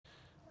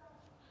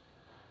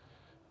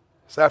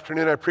This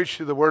afternoon I preached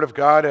through the Word of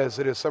God as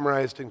it is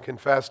summarized and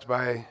confessed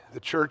by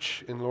the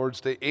Church in Lord's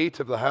Day 8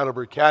 of the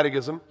Heidelberg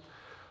Catechism.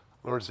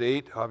 Lord's Day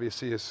 8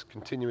 obviously is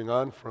continuing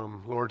on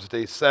from Lord's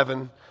Day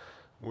 7,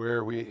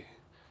 where we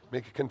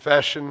make a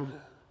confession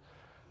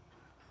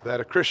that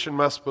a Christian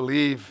must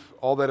believe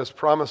all that is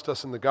promised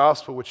us in the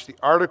gospel, which the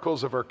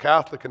articles of our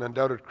Catholic and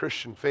undoubted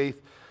Christian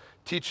faith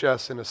teach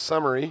us in a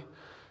summary. And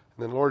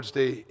then Lord's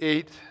Day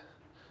 8,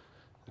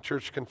 the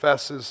Church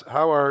confesses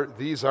how are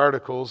these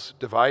articles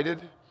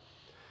divided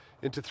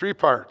into three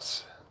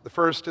parts. The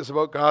first is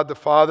about God the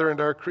Father and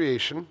our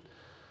creation.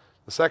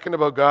 The second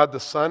about God the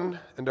Son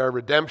and our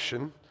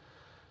redemption.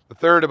 The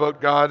third about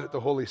God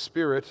the Holy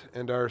Spirit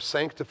and our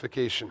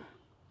sanctification.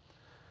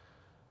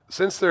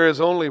 Since there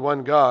is only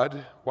one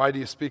God, why do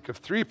you speak of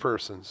three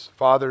persons,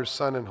 Father,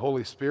 Son, and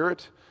Holy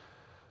Spirit?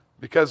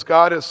 Because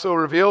God has so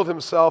revealed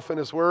himself in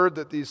his word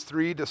that these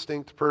three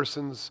distinct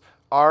persons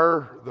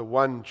are the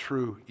one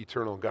true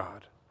eternal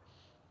God.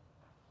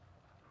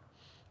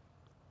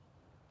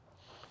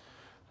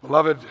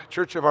 Beloved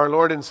Church of our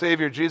Lord and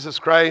Savior Jesus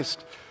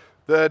Christ,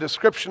 the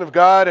description of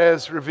God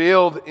as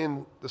revealed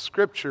in the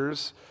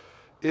Scriptures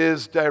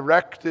is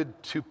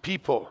directed to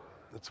people.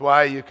 That's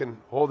why you can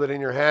hold it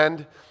in your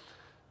hand.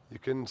 You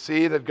can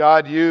see that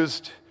God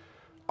used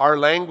our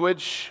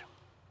language,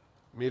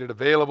 made it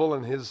available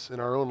in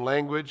our own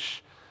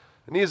language,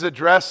 and he's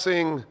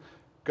addressing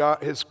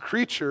his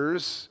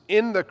creatures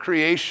in the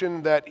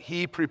creation that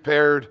he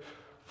prepared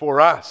for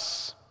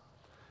us.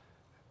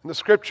 And the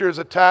Scriptures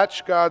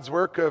attach God's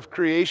work of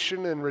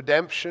creation and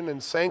redemption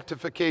and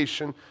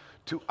sanctification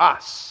to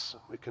us.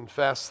 We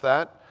confess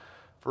that.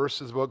 First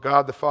is about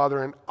God the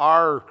Father and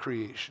our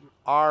creation,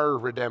 our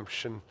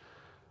redemption,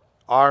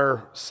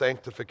 our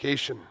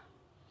sanctification.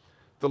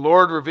 The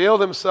Lord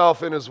revealed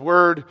himself in his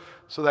word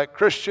so that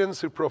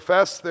Christians who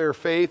profess their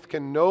faith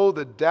can know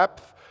the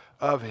depth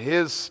of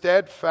his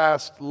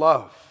steadfast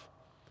love.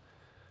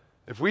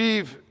 If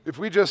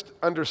we just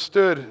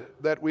understood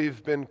that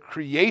we've been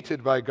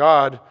created by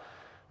God,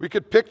 we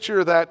could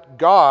picture that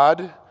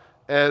God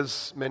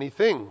as many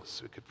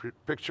things. We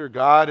could picture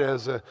God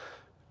as a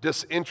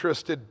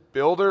disinterested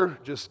builder,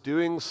 just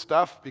doing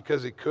stuff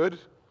because he could.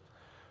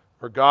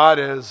 Or God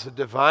as a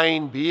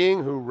divine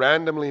being who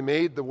randomly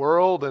made the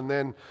world and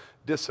then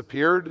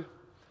disappeared.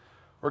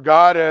 Or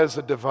God as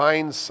a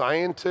divine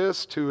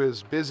scientist who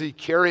is busy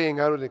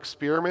carrying out an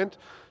experiment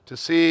to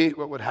see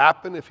what would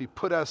happen if he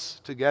put us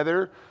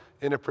together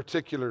in a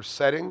particular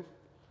setting.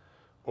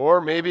 Or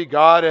maybe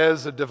God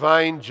as a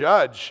divine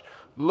judge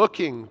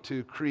looking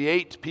to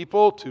create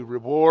people to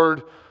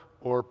reward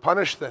or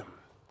punish them.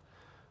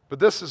 But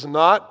this is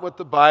not what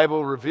the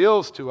Bible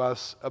reveals to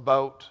us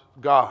about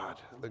God,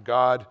 the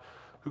God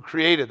who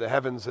created the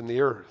heavens and the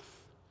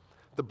earth.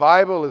 The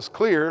Bible is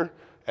clear,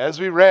 as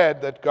we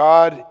read, that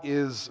God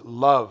is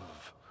love.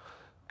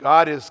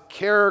 God is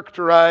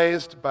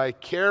characterized by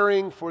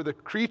caring for the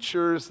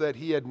creatures that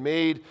he had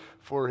made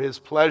for his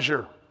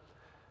pleasure.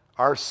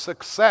 Our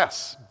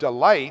success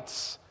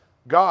delights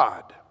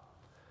God.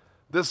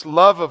 This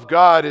love of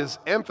God is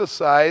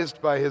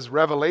emphasized by his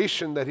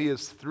revelation that he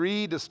is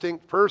three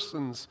distinct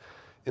persons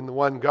in the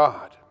one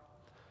God.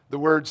 The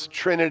words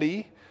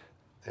Trinity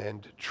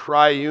and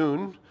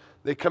triune,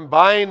 they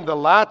combine the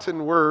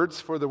Latin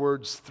words for the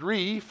words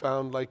three,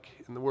 found like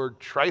in the word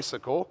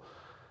tricycle,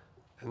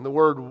 and the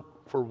word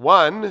for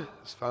one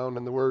is found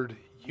in the word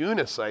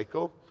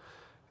unicycle.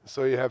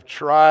 So you have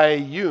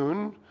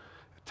triune.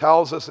 It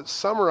tells us, it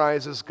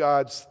summarizes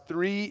God's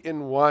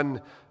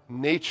three-in-one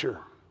nature.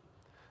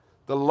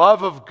 The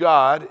love of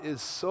God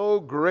is so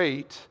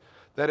great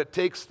that it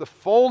takes the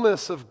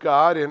fullness of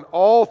God in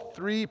all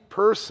three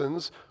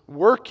persons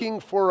working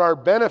for our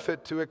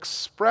benefit to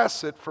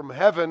express it from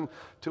heaven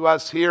to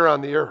us here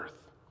on the earth.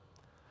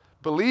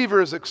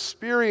 Believers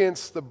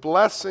experience the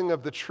blessing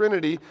of the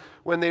Trinity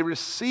when they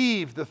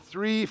receive the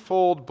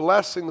threefold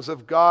blessings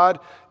of God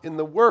in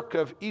the work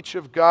of each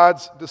of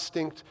God's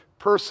distinct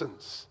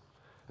persons.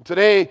 And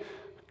today,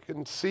 we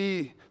can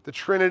see the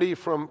Trinity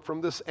from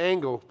this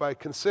angle by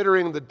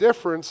considering the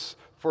difference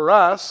for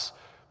us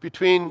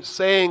between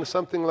saying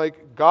something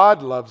like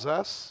God loves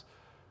us,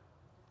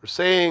 or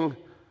saying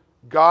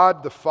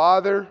God the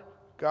Father,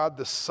 God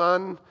the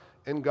Son,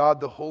 and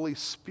God the Holy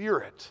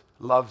Spirit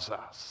loves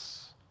us.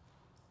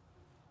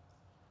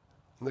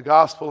 And the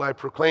gospel I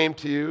proclaim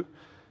to you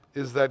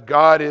is that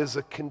God is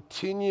a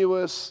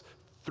continuous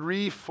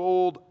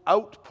threefold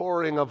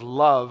outpouring of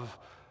love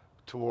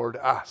toward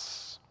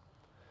us.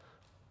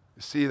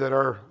 You see that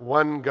our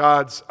one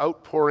God's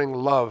outpouring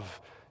love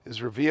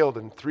is revealed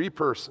in three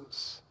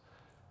persons.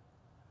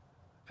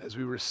 As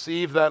we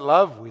receive that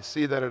love, we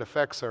see that it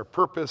affects our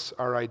purpose,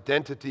 our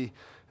identity,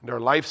 and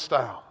our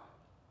lifestyle.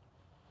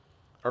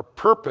 Our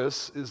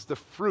purpose is the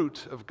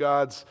fruit of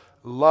God's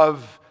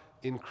love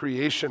in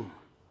creation.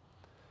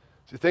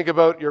 As you think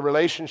about your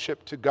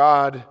relationship to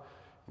God,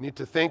 you need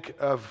to think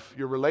of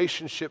your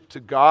relationship to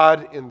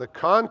God in the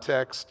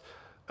context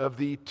of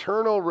the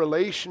eternal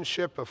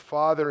relationship of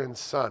Father and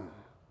Son.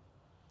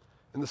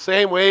 In the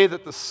same way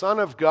that the Son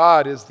of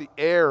God is the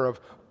heir of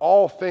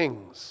all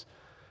things,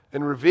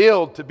 and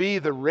revealed to be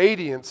the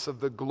radiance of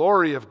the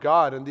glory of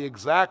God and the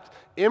exact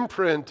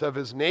imprint of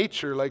his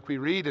nature, like we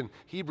read in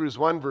Hebrews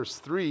 1 verse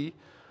 3,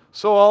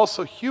 so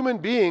also human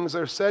beings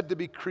are said to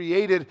be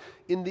created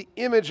in the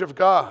image of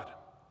God.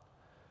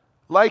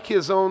 Like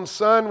his own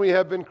Son, we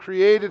have been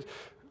created,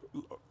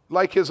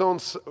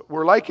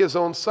 we're like his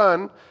own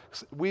Son,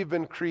 we've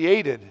been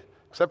created,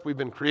 except we've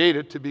been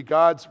created to be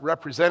God's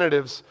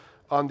representatives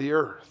on the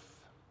earth.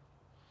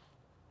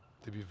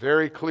 To be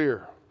very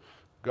clear,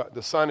 God,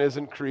 the Son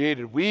isn't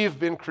created. We've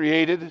been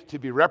created to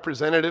be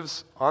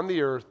representatives on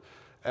the earth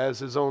as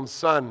his own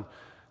Son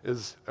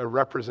is a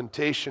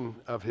representation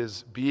of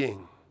his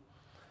being.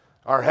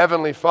 Our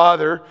Heavenly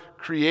Father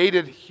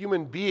created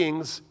human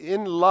beings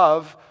in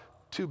love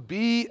to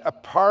be a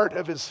part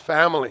of his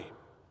family.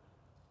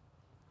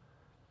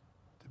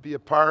 To be a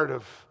part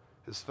of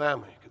his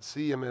family. You could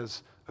see him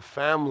as a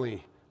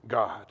family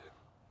God.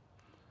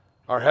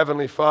 Our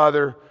Heavenly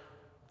Father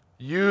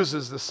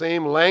uses the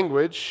same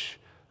language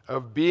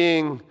of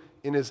being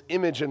in his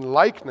image and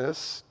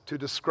likeness to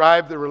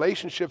describe the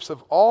relationships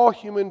of all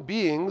human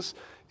beings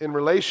in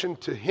relation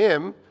to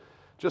him,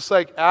 just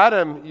like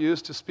Adam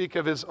used to speak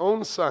of his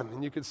own son.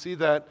 And you can see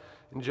that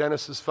in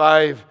Genesis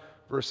 5,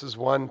 verses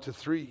 1 to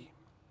 3.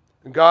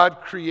 And God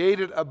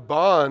created a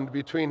bond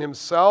between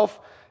himself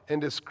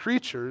and his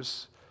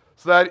creatures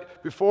so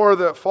that before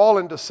the fall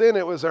into sin,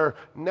 it was our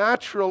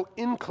natural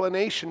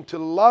inclination to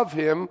love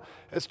him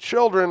as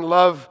children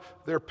love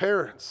their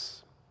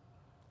parents.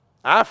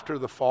 After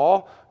the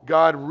fall,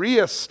 God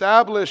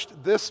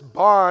reestablished this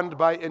bond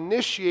by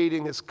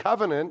initiating his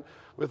covenant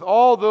with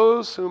all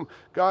those whom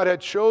God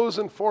had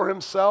chosen for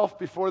himself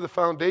before the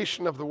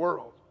foundation of the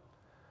world.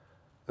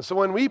 And so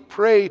when we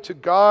pray to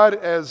God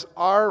as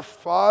our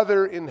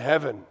Father in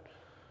heaven,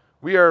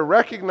 we are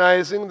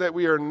recognizing that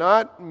we are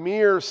not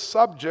mere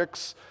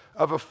subjects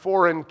of a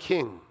foreign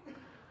king,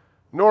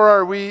 nor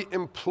are we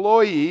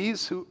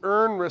employees who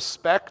earn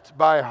respect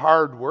by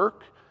hard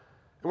work.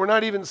 And we're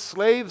not even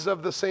slaves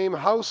of the same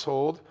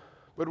household,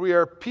 but we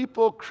are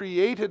people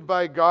created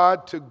by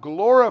God to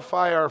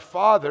glorify our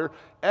Father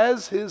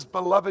as his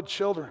beloved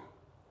children.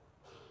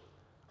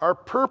 Our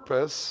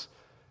purpose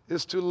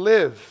is to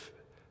live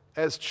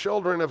as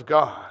children of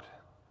God,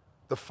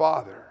 the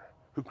Father,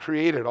 who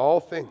created all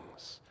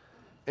things,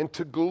 and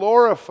to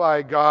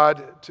glorify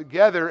God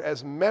together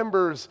as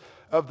members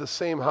of the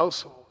same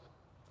household.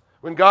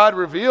 When God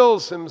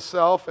reveals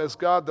himself as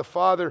God the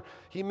Father,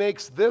 he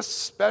makes this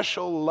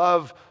special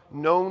love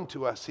known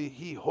to us.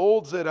 He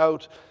holds it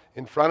out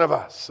in front of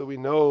us so we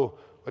know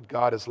what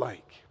God is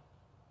like.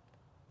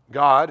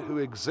 God, who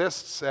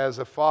exists as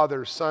a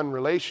father-son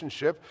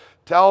relationship,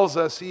 tells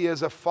us he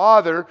is a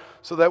father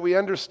so that we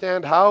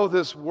understand how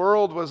this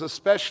world was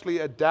especially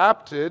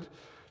adapted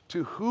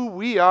to who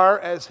we are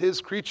as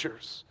his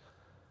creatures.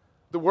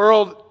 The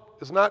world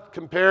is not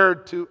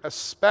compared to a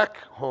spec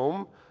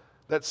home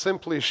that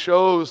simply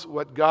shows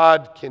what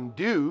God can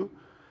do,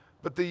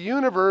 but the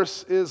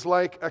universe is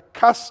like a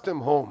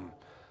custom home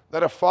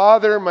that a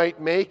father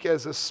might make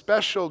as a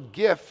special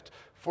gift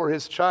for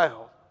his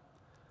child.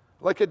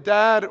 Like a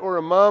dad or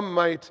a mom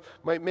might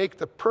make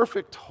the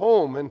perfect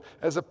home and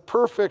as a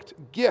perfect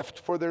gift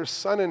for their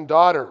son and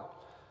daughter.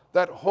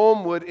 That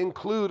home would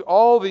include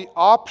all the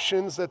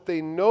options that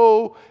they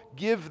know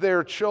give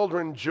their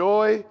children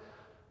joy.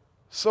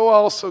 So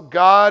also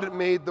God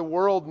made the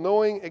world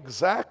knowing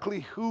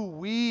exactly who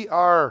we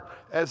are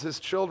as his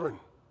children,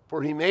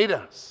 for he made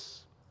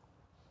us.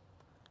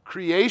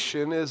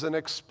 Creation is an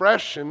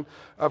expression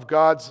of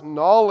God's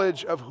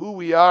knowledge of who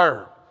we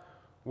are,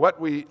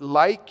 what we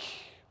like,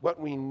 what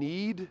we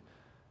need.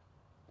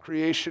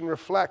 Creation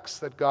reflects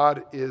that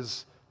God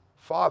is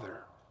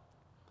Father.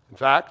 In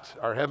fact,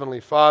 our Heavenly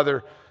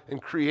Father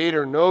and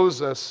Creator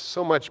knows us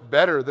so much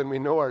better than we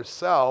know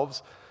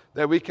ourselves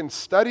that we can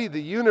study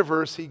the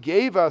universe he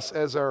gave us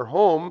as our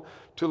home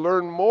to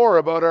learn more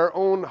about our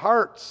own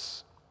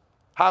hearts,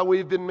 how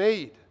we've been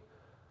made.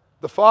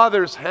 The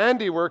Father's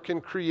handiwork in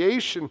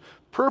creation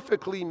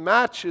perfectly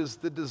matches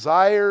the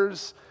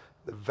desires,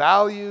 the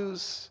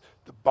values,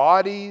 the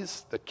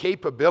bodies, the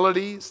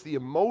capabilities, the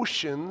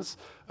emotions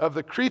of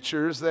the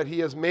creatures that he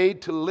has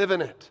made to live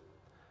in it.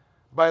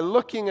 By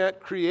looking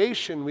at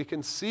creation, we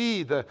can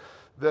see the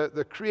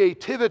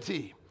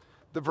creativity,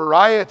 the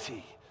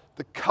variety,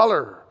 the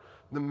color,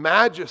 the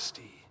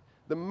majesty,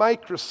 the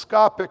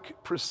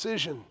microscopic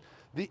precision,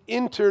 the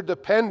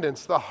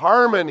interdependence, the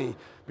harmony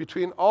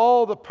between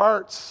all the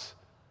parts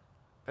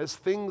as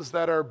things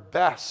that are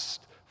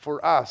best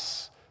for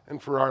us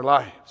and for our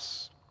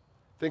lives.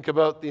 Think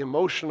about the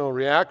emotional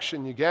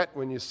reaction you get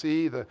when you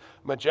see the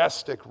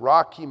majestic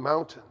Rocky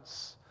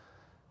Mountains.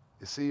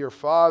 You see your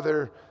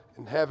Father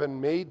in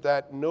heaven made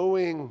that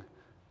knowing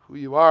who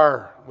you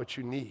are, what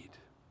you need.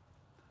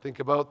 Think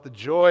about the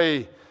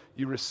joy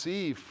you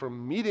receive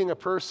from meeting a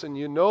person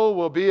you know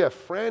will be a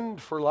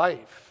friend for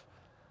life.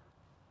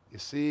 You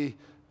see,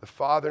 the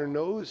Father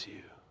knows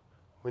you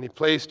when he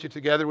placed you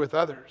together with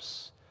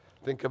others.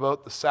 Think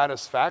about the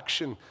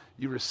satisfaction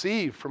you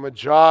receive from a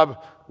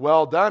job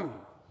well done.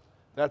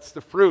 That's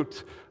the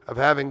fruit of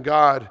having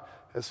God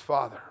as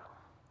Father.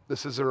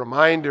 This is a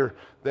reminder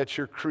that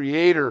your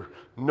Creator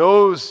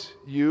knows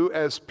you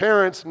as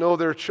parents know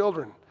their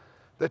children,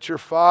 that your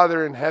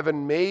Father in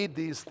heaven made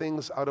these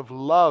things out of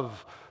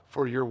love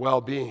for your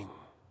well-being.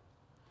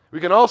 We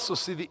can also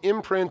see the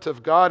imprint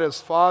of God as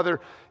Father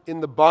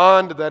in the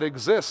bond that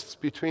exists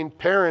between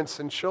parents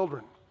and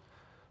children.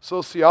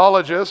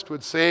 Sociologists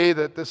would say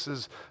that this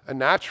is a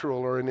natural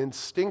or an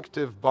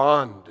instinctive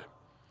bond.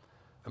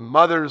 A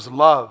mother's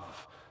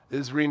love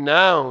is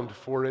renowned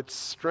for its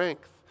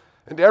strength,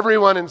 and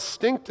everyone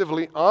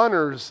instinctively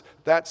honors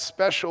that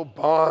special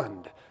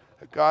bond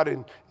that God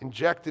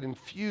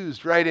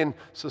infused right in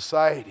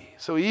society.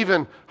 So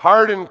even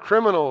hardened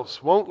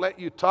criminals won't let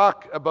you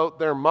talk about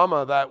their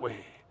mama that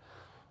way.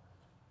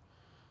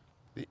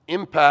 The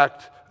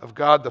impact of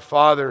God the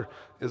Father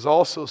is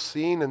also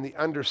seen in the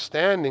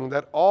understanding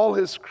that all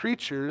his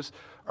creatures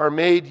are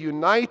made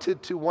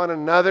united to one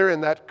another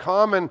in that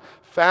common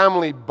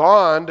family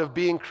bond of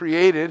being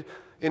created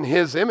in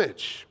his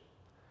image.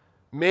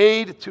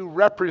 Made to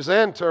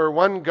represent our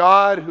one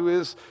God who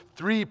is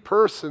three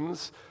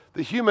persons,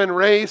 the human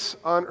race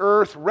on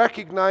earth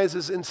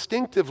recognizes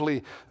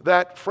instinctively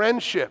that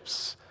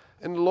friendships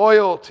and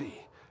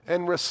loyalty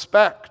and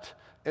respect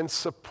and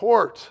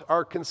support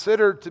are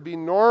considered to be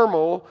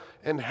normal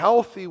and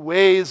healthy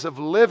ways of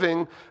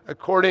living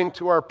according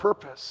to our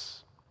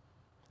purpose.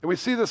 And we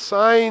see the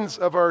signs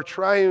of our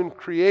triune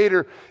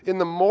Creator in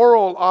the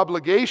moral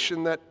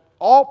obligation that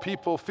all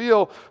people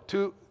feel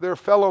to their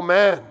fellow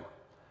man,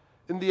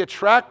 in the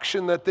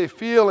attraction that they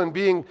feel in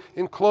being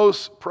in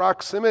close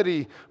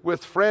proximity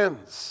with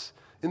friends,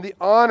 in the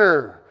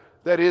honor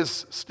that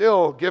is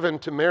still given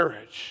to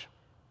marriage.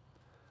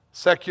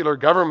 Secular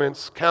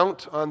governments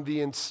count on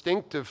the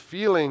instinctive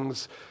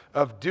feelings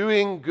of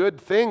doing good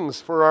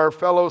things for our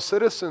fellow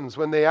citizens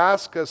when they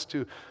ask us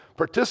to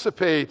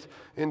participate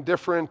in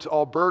different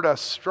Alberta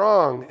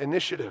Strong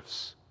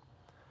initiatives.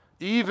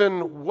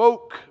 Even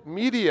woke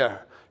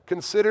media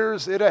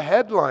considers it a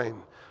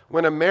headline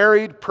when a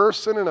married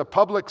person in a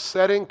public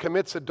setting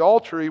commits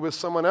adultery with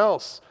someone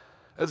else,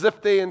 as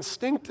if they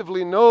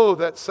instinctively know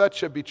that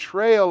such a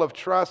betrayal of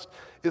trust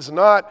is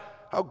not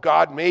how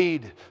God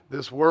made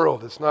this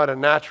world. It's not a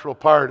natural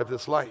part of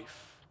this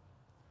life.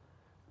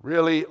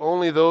 Really,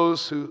 only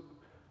those who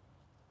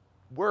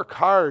work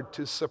hard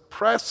to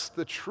suppress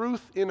the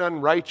truth in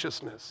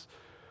unrighteousness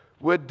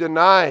would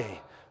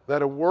deny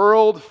that a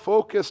world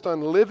focused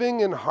on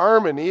living in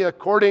harmony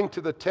according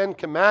to the Ten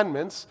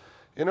Commandments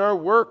in our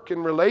work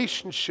and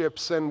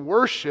relationships and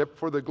worship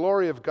for the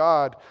glory of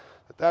God,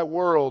 that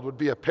world would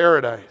be a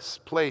paradise,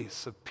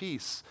 place of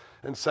peace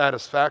and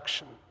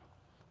satisfaction.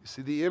 You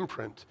see the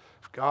imprint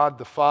of God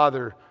the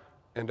Father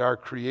and our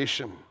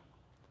creation.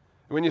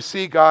 When you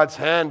see God's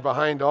hand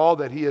behind all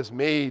that he has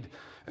made,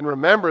 and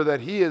remember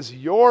that he is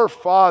your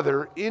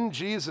Father in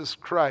Jesus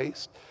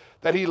Christ,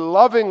 that he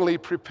lovingly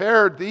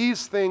prepared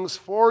these things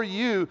for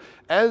you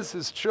as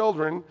his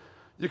children,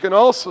 you can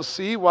also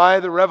see why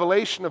the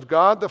revelation of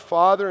God the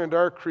Father and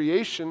our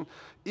creation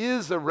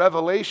is a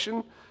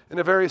revelation in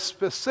a very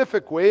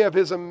specific way of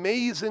his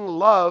amazing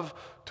love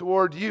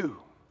toward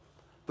you.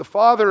 The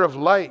Father of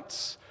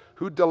lights,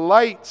 who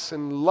delights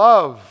in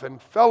love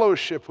and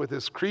fellowship with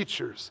his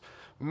creatures,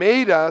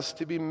 made us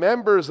to be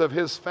members of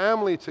his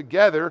family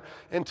together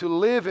and to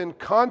live in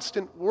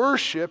constant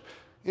worship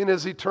in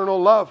his eternal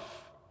love.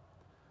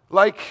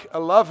 Like a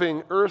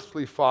loving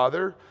earthly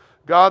father,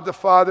 God the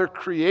Father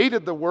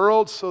created the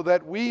world so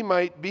that we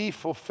might be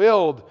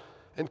fulfilled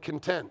and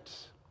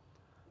content.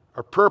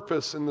 Our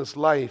purpose in this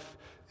life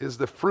is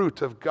the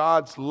fruit of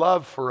God's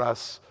love for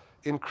us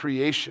in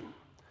creation.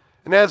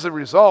 And as a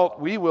result,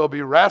 we will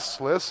be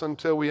restless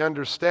until we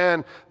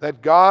understand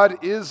that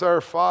God is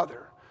our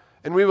Father.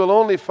 And we will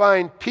only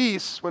find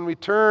peace when we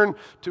turn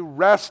to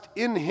rest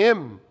in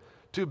him,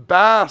 to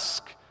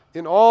bask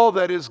in all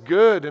that is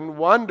good and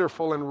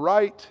wonderful and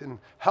right and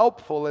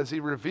helpful as he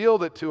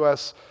revealed it to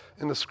us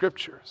in the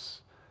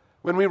Scriptures.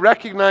 When we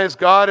recognize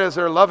God as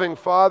our loving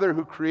Father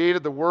who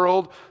created the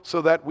world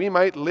so that we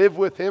might live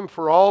with him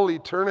for all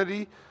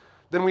eternity,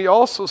 then we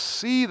also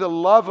see the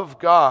love of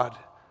God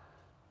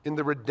in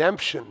the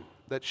redemption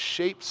that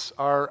shapes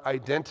our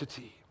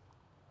identity.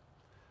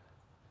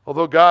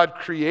 Although God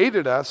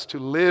created us to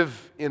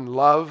live in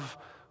love,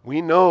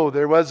 we know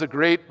there was a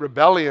great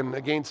rebellion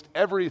against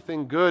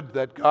everything good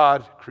that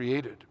God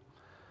created.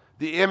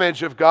 The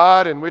image of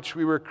God in which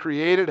we were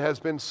created has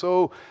been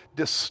so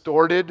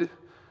distorted,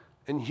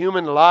 and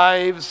human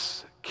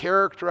lives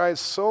characterized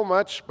so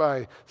much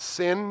by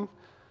sin,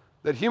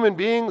 that human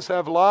beings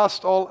have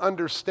lost all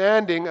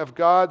understanding of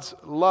God's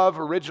love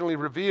originally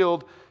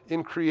revealed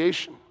in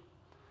creation.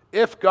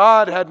 If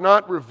God had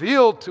not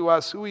revealed to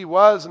us who he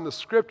was in the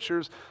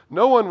Scriptures,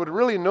 no one would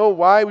really know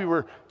why we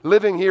were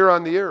living here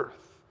on the earth.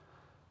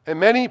 And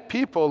many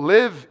people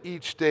live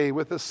each day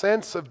with a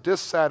sense of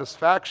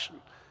dissatisfaction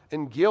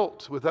and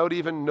guilt without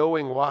even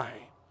knowing why.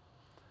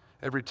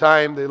 Every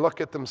time they look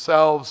at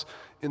themselves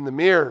in the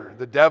mirror,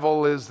 the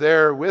devil is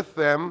there with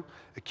them,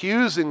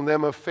 accusing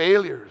them of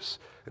failures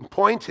and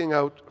pointing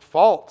out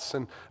faults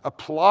and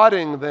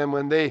applauding them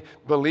when they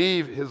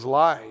believe his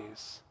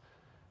lies.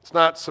 It's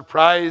not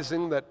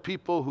surprising that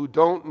people who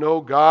don't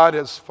know God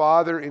as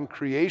Father in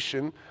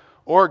creation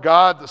or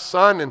God the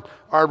Son in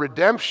our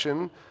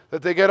redemption,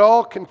 that they get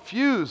all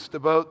confused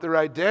about their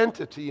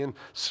identity and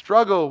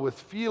struggle with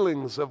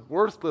feelings of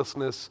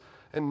worthlessness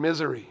and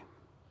misery.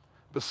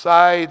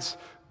 Besides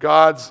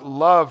God's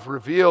love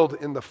revealed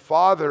in the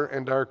Father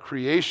and our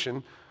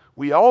creation,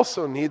 we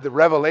also need the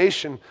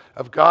revelation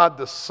of God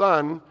the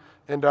Son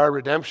and our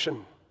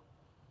redemption.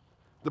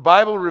 The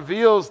Bible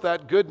reveals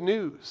that good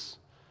news.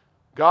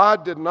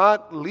 God did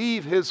not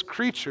leave his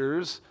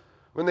creatures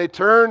when they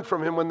turned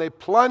from him, when they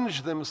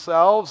plunged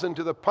themselves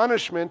into the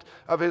punishment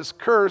of his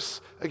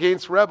curse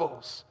against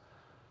rebels.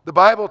 The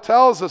Bible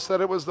tells us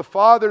that it was the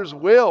Father's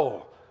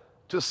will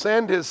to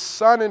send his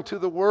Son into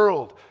the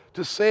world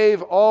to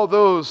save all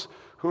those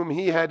whom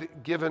he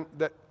had given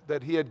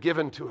that he had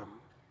given to him.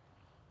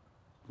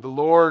 The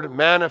Lord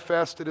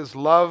manifested his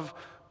love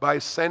by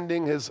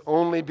sending his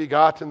only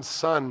begotten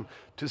Son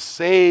to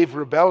save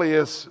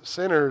rebellious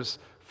sinners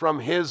from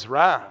his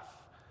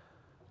wrath.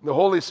 The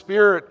Holy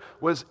Spirit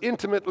was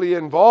intimately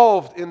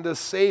involved in this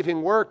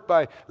saving work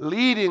by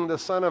leading the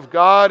Son of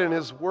God in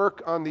his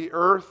work on the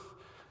earth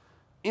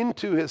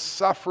into his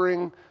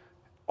suffering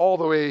all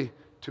the way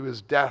to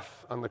his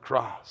death on the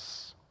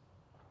cross.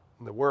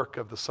 And the work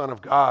of the Son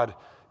of God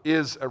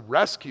is a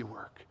rescue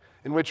work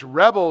in which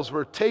rebels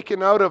were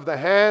taken out of the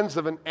hands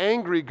of an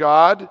angry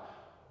God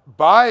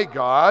by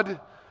God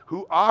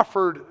who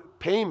offered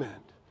payment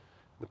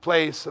in the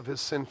place of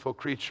his sinful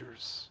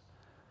creatures.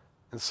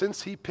 And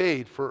since he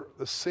paid for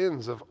the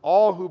sins of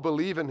all who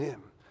believe in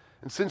him,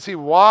 and since he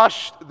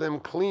washed them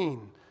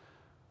clean,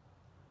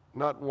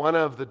 not one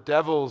of the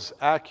devil's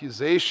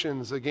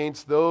accusations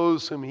against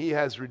those whom he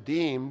has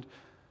redeemed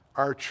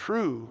are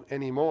true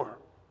anymore.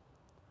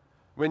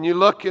 When you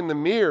look in the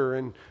mirror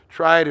and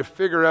try to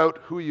figure out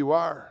who you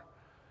are,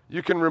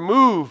 you can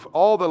remove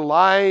all the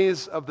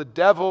lies of the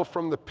devil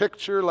from the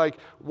picture like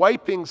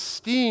wiping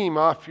steam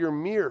off your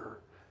mirror.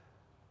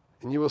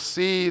 And you will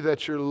see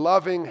that your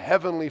loving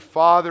Heavenly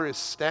Father is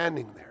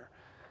standing there,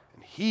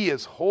 and he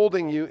is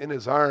holding you in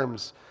his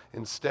arms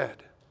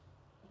instead.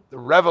 The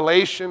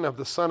revelation of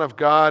the Son of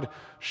God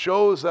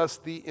shows us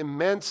the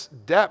immense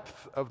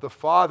depth of the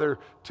Father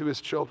to his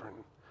children.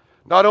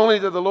 Not only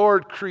did the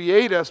Lord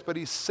create us, but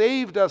he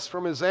saved us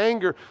from his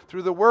anger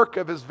through the work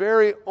of his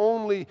very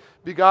only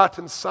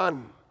begotten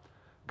Son.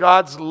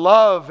 God's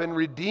love in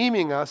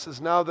redeeming us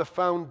is now the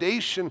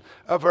foundation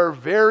of our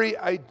very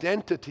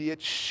identity.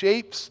 It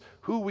shapes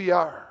who we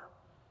are.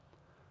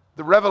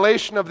 The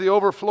revelation of the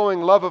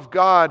overflowing love of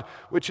God,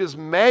 which is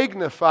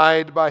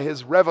magnified by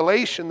his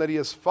revelation that he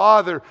is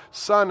Father,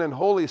 Son, and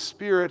Holy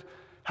Spirit,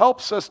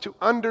 helps us to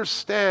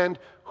understand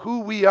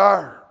who we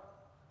are.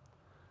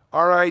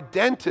 Our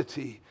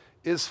identity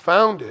is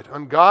founded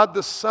on God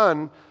the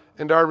Son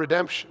and our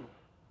redemption.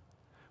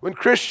 When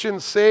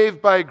Christians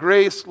saved by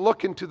grace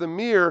look into the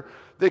mirror,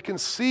 they can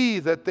see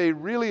that they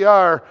really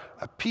are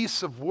a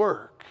piece of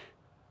work,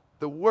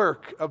 the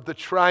work of the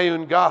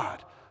triune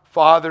God,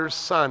 Father,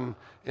 Son,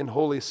 and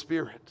Holy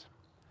Spirit.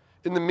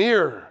 In the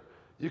mirror,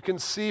 you can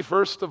see,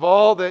 first of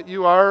all, that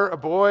you are a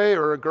boy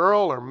or a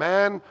girl or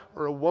man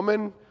or a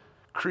woman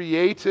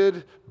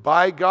created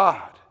by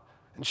God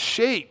and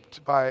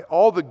shaped by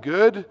all the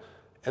good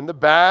and the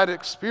bad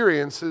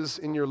experiences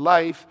in your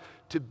life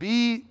to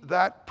be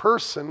that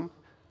person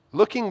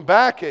looking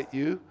back at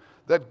you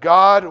that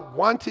God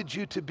wanted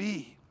you to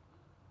be.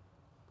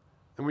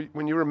 And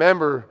when you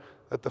remember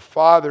that the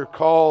Father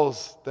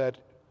calls that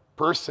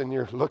person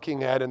you're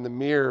looking at in the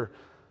mirror,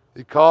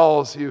 he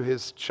calls you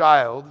his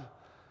child.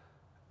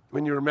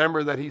 When you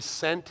remember that he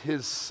sent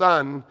his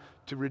Son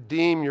to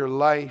redeem your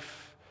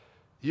life,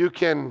 you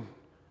can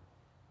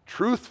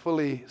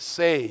truthfully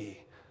say,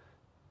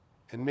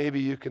 and maybe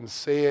you can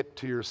say it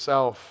to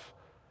yourself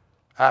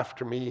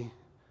after me,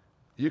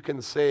 you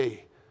can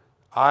say,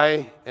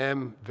 I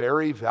am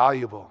very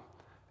valuable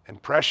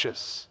and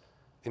precious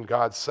in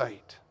God's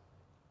sight.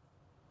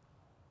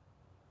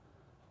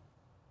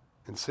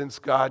 And since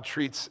God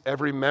treats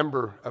every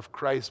member of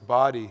Christ's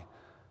body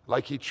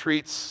like he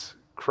treats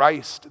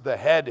Christ, the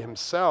head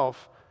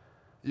himself,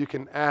 you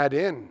can add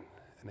in,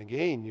 and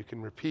again, you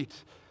can repeat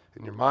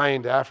in your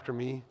mind after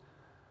me,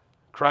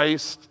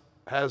 Christ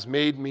has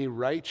made me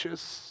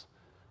righteous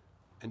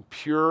and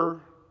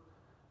pure,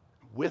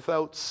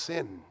 without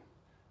sin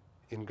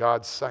in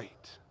God's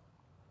sight.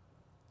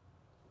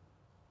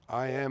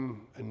 I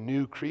am a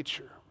new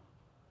creature.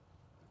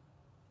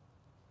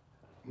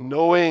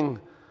 Knowing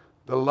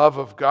the love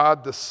of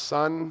God the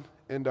Son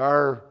and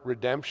our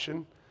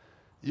redemption,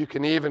 you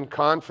can even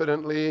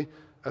confidently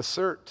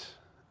assert,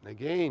 and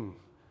again,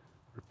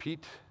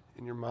 repeat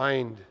in your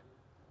mind,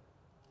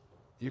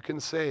 you can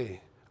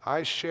say,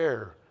 I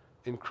share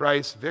in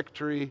Christ's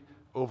victory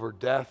over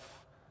death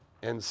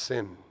and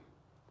sin.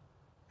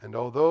 And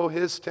although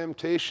his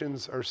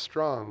temptations are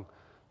strong,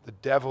 the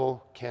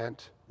devil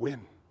can't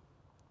win.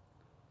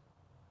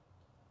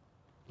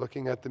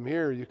 looking at the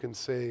mirror, you can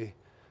say,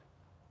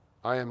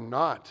 I am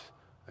not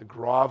a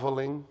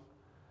groveling,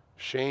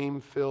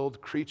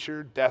 shame-filled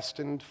creature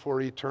destined for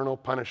eternal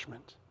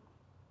punishment.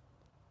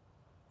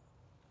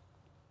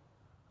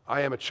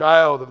 I am a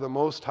child of the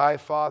Most High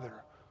Father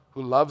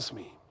who loves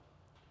me,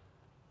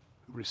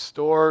 who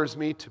restores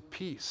me to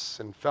peace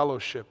and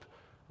fellowship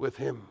with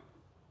Him.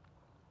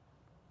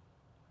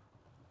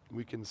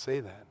 We can say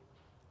that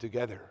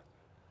together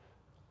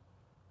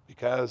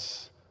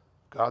because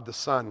God the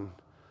Son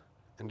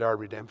and our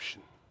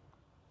redemption.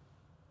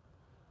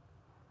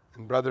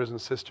 And brothers and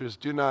sisters,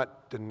 do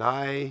not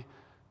deny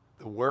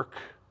the work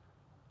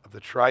of the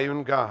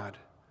triune God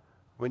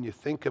when you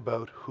think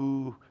about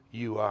who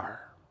you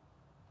are.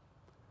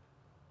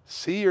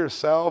 See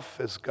yourself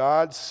as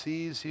God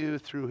sees you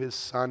through His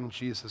Son,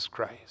 Jesus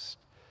Christ.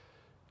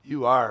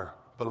 You are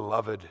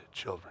beloved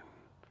children.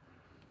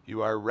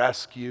 You are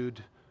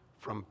rescued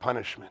from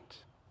punishment.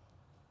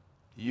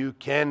 You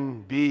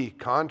can be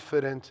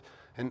confident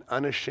and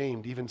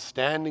unashamed, even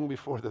standing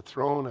before the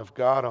throne of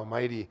God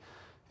Almighty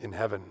in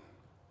heaven.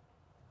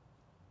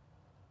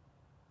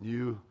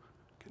 You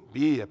can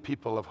be a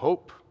people of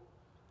hope.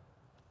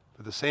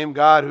 For the same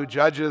God who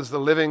judges the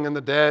living and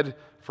the dead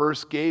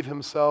first gave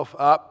Himself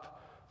up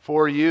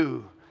for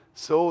you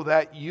so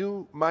that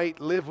you might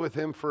live with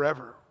Him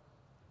forever.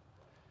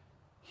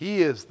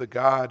 He is the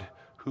God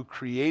who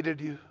created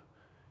you.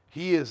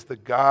 He is the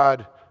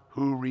God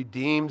who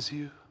redeems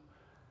you.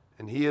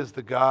 And He is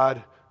the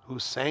God who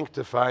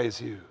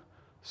sanctifies you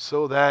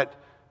so that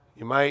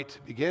you might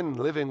begin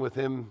living with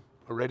Him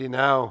already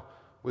now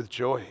with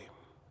joy.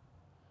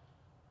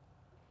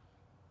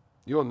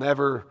 You'll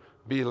never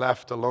be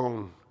left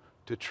alone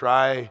to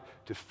try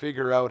to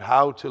figure out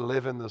how to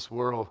live in this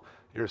world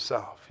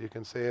yourself. You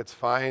can say, it's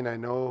fine, I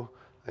know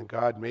that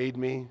God made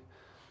me.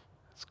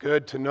 It's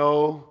good to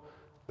know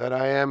that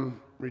I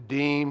am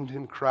redeemed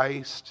in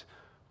Christ,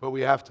 but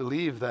we have to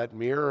leave that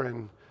mirror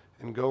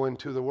and go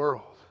into the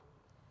world.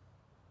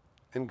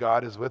 And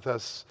God is with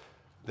us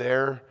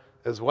there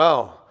as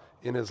well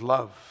in His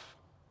love.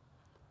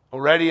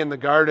 Already in the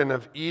Garden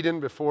of Eden,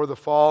 before the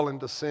fall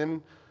into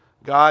sin,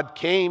 God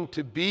came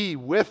to be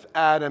with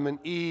Adam and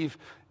Eve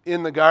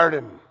in the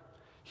garden.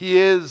 He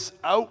is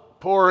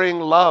outpouring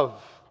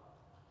love.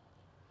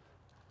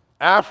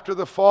 After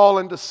the fall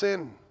into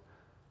sin,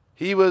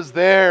 He was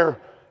there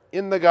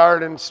in the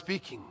garden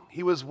speaking.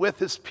 He was with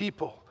His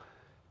people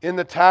in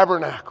the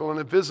tabernacle in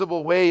a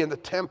visible way in the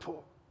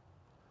temple.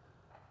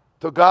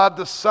 So God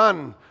the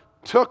Son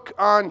took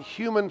on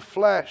human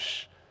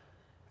flesh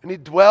and He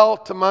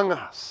dwelt among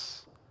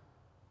us.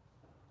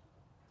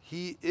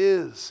 He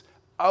is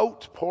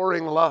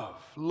outpouring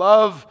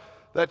love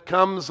that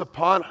comes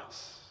upon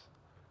us.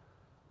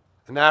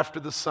 And after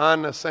the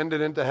Son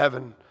ascended into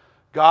heaven,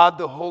 God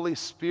the Holy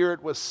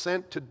Spirit was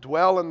sent to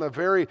dwell in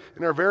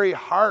our very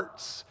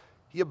hearts.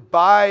 He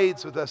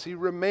abides with us. He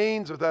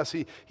remains with us.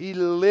 He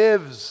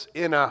lives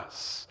in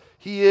us.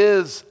 He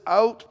is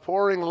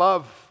outpouring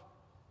love.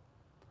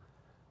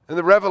 And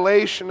the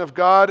revelation of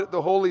God,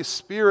 the Holy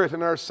Spirit,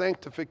 in our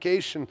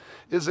sanctification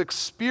is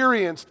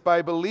experienced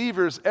by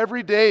believers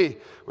every day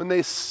when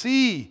they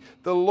see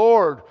the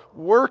Lord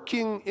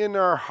working in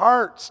our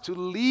hearts to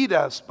lead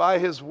us by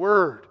His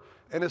Word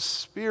and His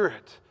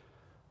Spirit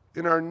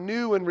in our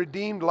new and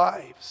redeemed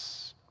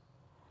lives.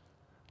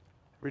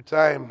 Every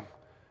time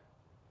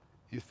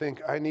you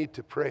think, I need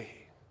to pray,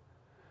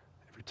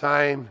 every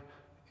time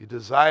you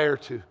desire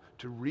to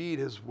read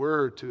His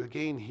Word, to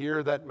again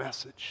hear that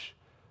message,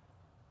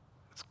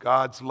 it's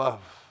God's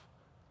love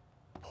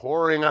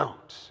pouring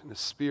out in His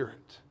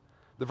Spirit.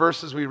 The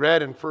verses we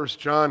read in 1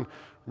 John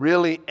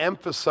really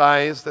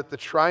emphasize that the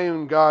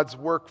triune God's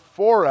work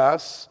for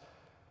us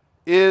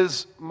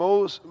is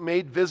most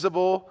made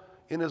visible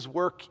in His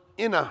work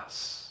in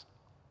us.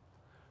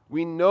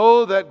 We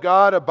know that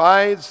God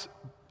abides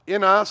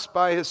in us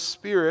by His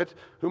Spirit,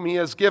 whom He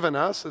has given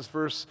us,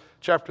 as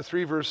chapter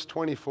 3, verse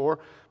 24,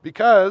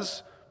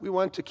 because we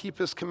want to keep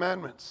His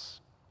commandments.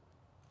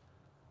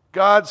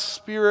 God's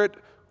Spirit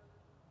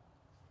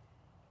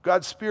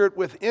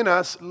within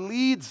us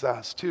leads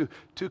us to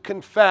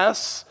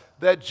confess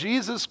that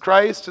Jesus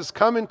Christ has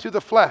come into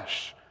the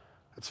flesh.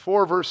 That's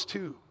 4 verse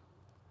 2.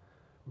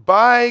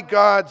 By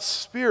God's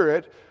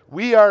Spirit,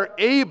 we are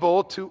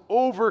able to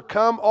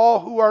overcome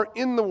all who are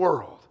in the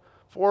world.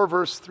 4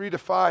 verse 3 to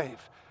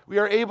 5. We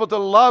are able to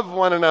love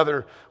one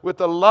another with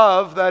the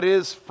love that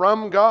is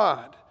from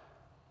God.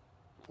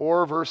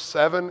 4 verse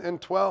 7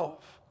 and 12.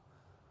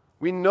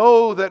 We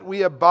know that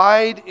we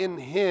abide in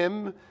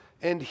Him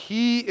and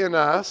He in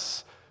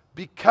us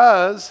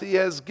because He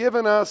has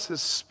given us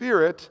His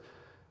Spirit,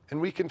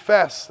 and we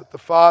confess that the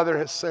Father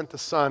has sent the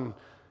Son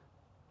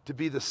to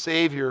be the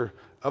Savior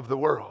of the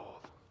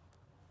world.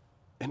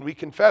 And we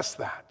confess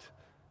that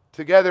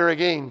together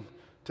again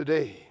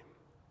today.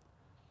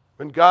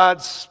 When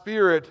God's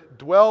Spirit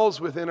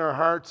dwells within our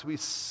hearts, we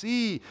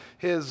see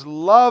His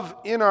love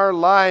in our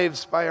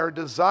lives by our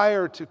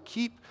desire to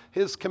keep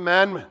His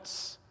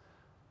commandments,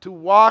 to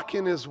walk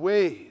in His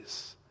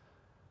ways.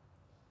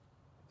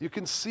 You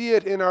can see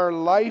it in our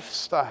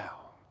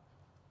lifestyle,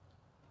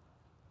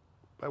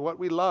 by what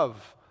we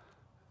love,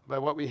 by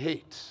what we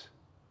hate.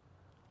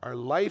 Our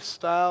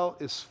lifestyle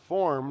is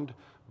formed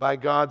by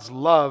God's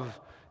love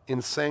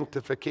in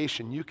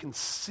sanctification. You can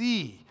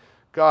see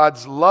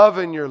God's love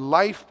in your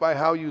life by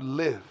how you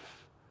live.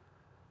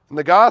 And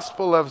the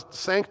gospel of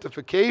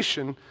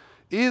sanctification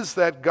is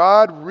that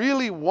God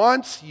really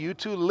wants you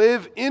to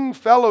live in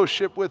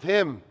fellowship with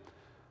Him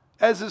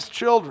as His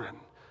children,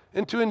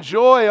 and to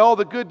enjoy all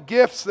the good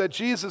gifts that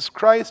Jesus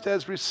Christ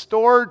has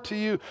restored to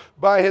you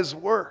by His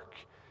work.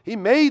 He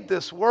made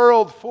this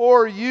world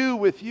for you,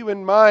 with you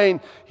in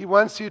mind. He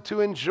wants you to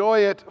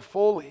enjoy it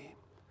fully.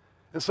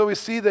 And so we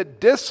see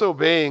that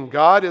disobeying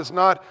God is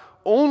not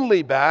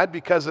only bad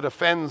because it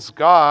offends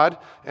God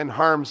and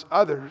harms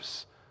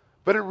others,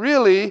 but it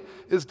really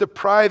is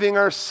depriving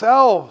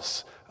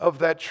ourselves of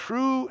that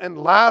true and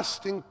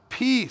lasting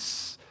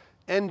peace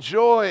and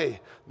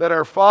joy that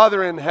our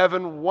Father in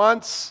heaven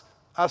wants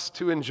us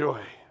to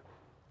enjoy.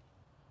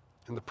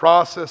 In the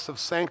process of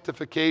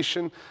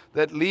sanctification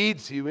that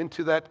leads you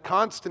into that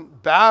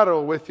constant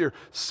battle with your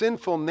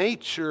sinful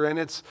nature and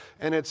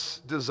its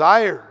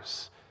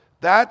desires,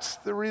 that's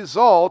the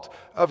result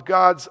of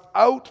God's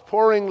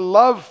outpouring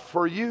love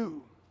for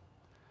you.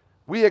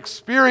 We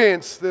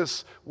experience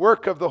this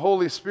work of the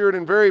Holy Spirit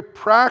in very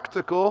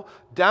practical,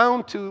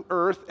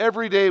 down-to-earth,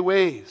 everyday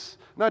ways.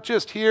 Not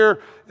just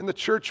here in the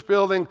church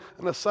building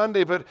on a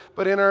Sunday,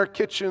 but in our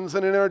kitchens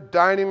and in our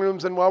dining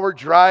rooms and while we're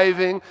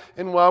driving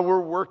and while we're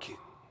working.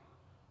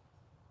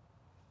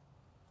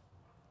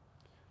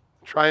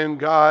 Triune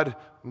God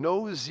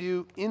knows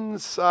you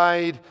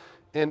inside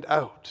and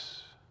out.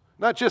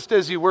 Not just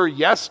as you were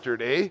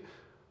yesterday,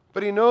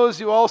 but He knows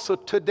you also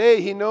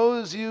today. He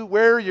knows you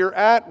where you're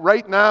at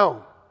right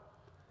now.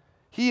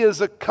 He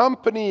is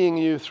accompanying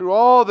you through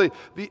all the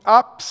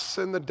ups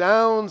and the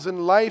downs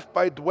in life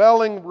by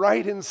dwelling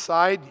right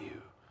inside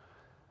you.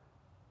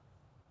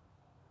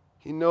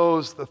 He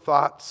knows the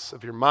thoughts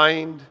of your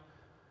mind.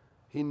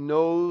 He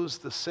knows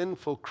the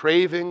sinful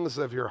cravings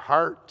of your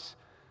heart.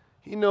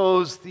 He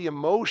knows the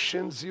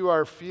emotions you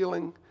are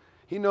feeling.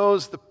 He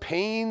knows the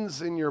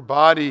pains in your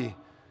body.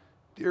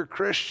 Dear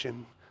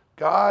Christian,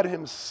 God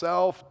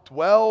Himself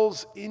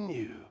dwells in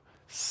you.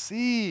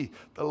 See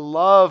the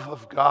love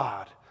of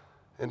God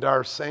and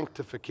our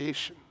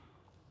sanctification.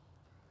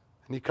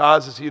 And He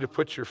causes you to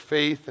put your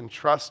faith and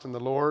trust in the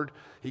Lord.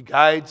 He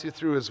guides you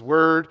through His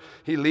Word.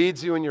 He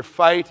leads you in your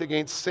fight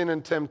against sin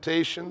and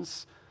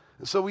temptations.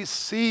 And so we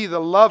see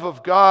the love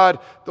of God,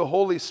 the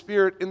Holy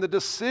Spirit, in the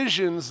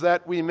decisions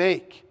that we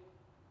make,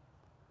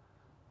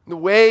 in the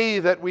way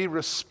that we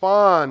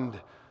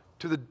respond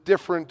to the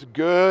different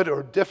good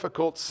or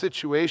difficult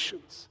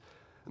situations,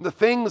 and the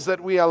things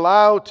that we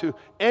allow to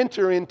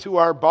enter into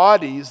our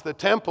bodies, the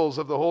temples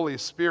of the Holy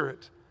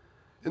Spirit,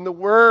 in the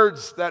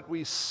words that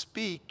we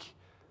speak,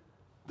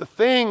 the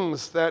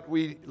things that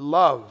we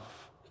love.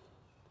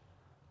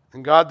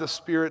 And God the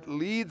Spirit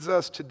leads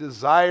us to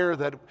desire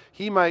that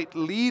He might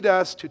lead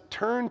us to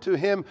turn to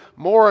Him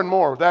more and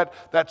more.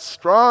 That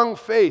strong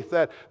faith,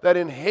 that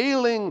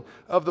inhaling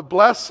of the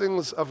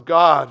blessings of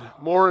God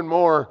more and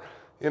more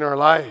in our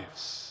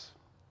lives.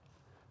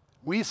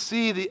 We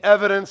see the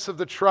evidence of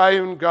the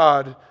triune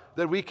God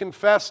that we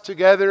confess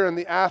together in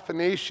the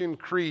Athanasian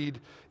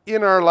Creed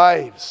in our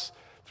lives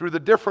through the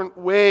different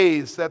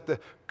ways that the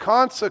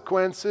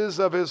consequences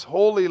of His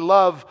holy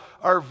love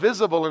are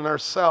visible in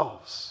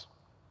ourselves.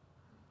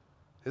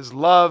 His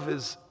love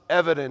is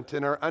evident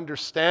in our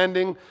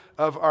understanding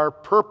of our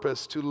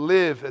purpose to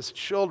live as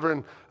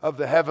children of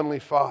the Heavenly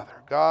Father,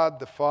 God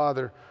the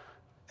Father,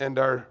 and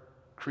our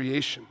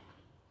creation.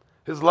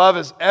 His love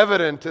is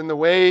evident in the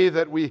way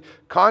that we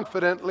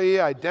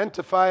confidently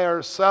identify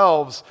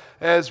ourselves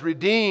as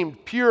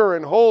redeemed, pure,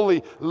 and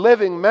holy,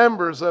 living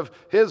members of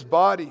His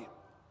body,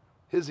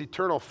 His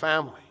eternal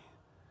family.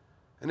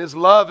 And His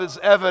love is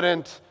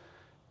evident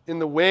in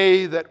the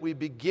way that we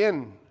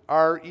begin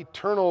our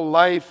eternal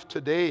life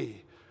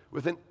today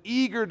with an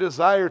eager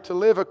desire to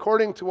live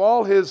according to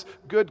all His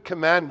good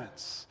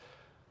commandments.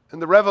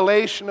 And the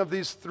revelation of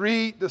these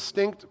three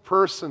distinct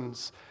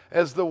persons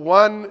as the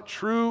one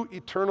true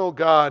eternal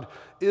God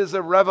is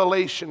a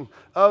revelation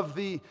of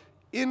the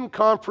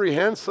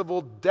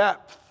incomprehensible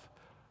depth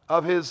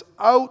of His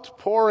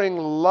outpouring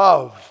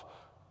love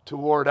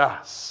toward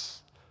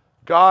us.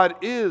 God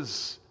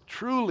is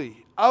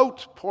truly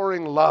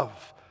outpouring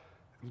love.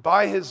 And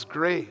by His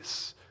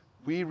grace,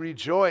 we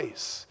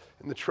rejoice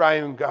in the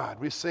triune God.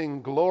 We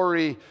sing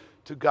glory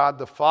to God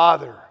the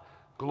Father,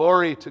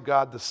 glory to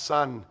God the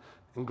Son,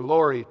 and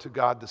glory to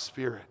God the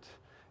Spirit.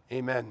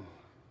 Amen.